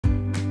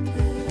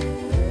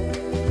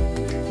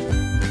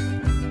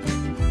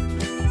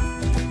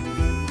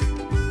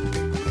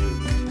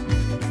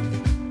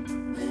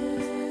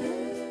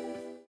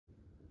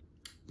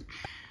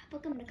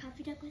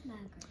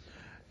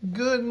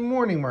Good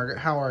morning, Margaret.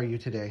 How are you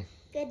today?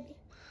 Good.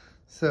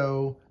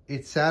 So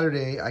it's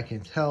Saturday. I can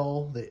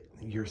tell that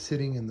you're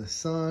sitting in the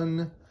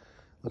sun.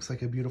 Looks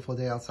like a beautiful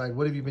day outside.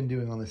 What have you been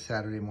doing on this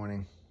Saturday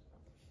morning?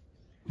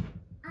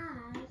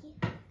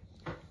 I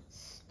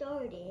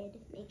started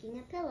making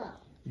a pillow.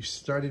 You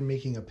started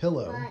making a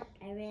pillow?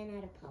 But I ran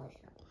out of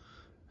polyfill.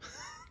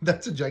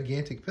 That's a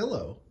gigantic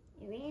pillow.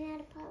 I ran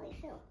out of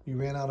polyfill. You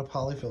ran out of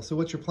polyfill. So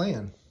what's your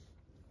plan?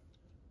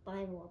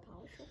 Buy more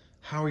polyfill.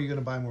 How are you going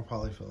to buy more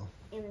polyfill?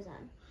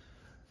 Amazon.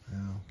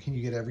 Oh, can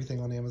you get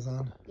everything on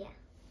Amazon? Yeah.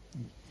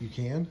 You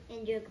can?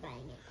 And you're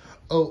buying it.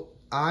 Oh,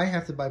 I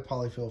have to buy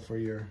polyfill for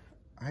your...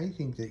 I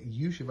think that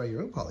you should buy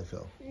your own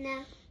polyfill.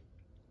 No.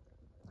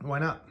 Why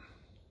not?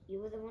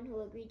 You were the one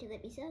who agreed to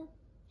let me sew.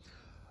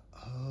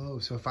 Oh,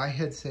 so if I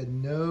had said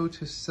no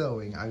to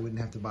sewing, I wouldn't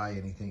have to buy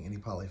any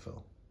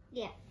polyfill.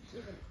 Yeah.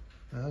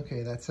 Even.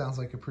 Okay, that sounds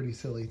like a pretty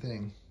silly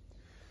thing.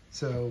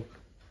 So,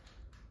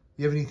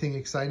 you have anything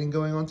exciting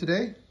going on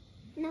today?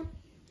 No.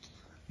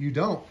 You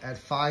don't? At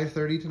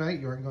 5:30 tonight,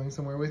 you aren't going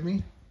somewhere with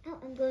me? Oh,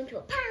 I'm going to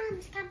a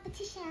palms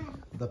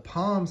competition. The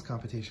Palms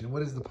competition.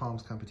 What is the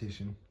Palms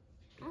competition?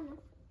 I don't know.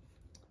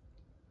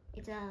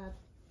 It's a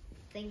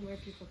thing where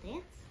people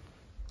dance.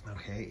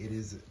 Okay, it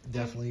is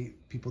definitely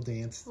people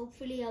dance.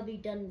 Hopefully I'll be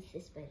done with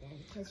this by then,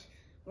 because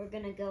we're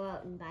going to go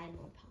out and buy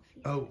more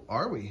polyfill. Oh,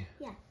 are we?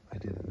 Yeah. I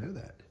didn't know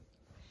that.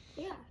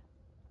 Yeah.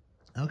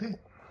 Okay.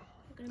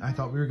 I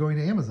thought we were going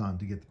to Amazon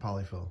to get the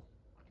polyfill.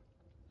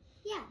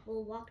 Yeah,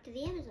 we'll walk to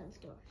the Amazon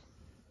store.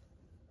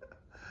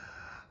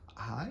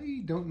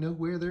 I don't know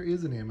where there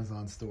is an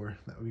Amazon store.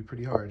 That would be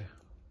pretty hard.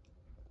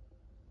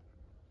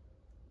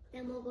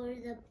 Then we'll go to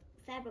the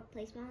fabric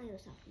place Molly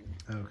was talking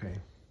about. Okay,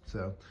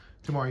 so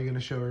tomorrow you're going to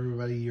show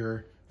everybody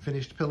your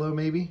finished pillow,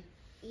 maybe?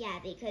 Yeah,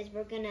 because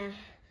we're going to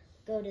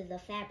go to the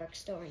fabric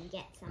store and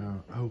get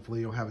some.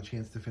 Hopefully you'll have a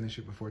chance to finish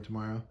it before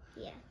tomorrow.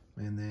 Yeah.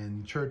 And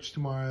then church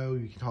tomorrow,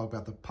 you can talk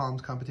about the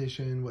Palms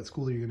competition. What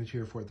school are you going to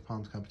cheer for at the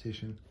Palms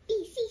competition?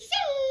 BCC!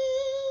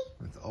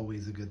 That's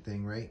always a good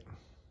thing, right?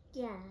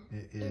 Yeah.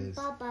 It is.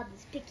 And Bob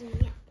is picking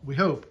me up. We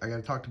hope. I got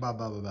to talk to Bob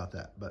about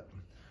that, but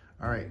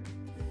all right.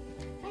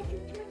 Bye,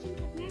 thanks for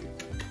watching.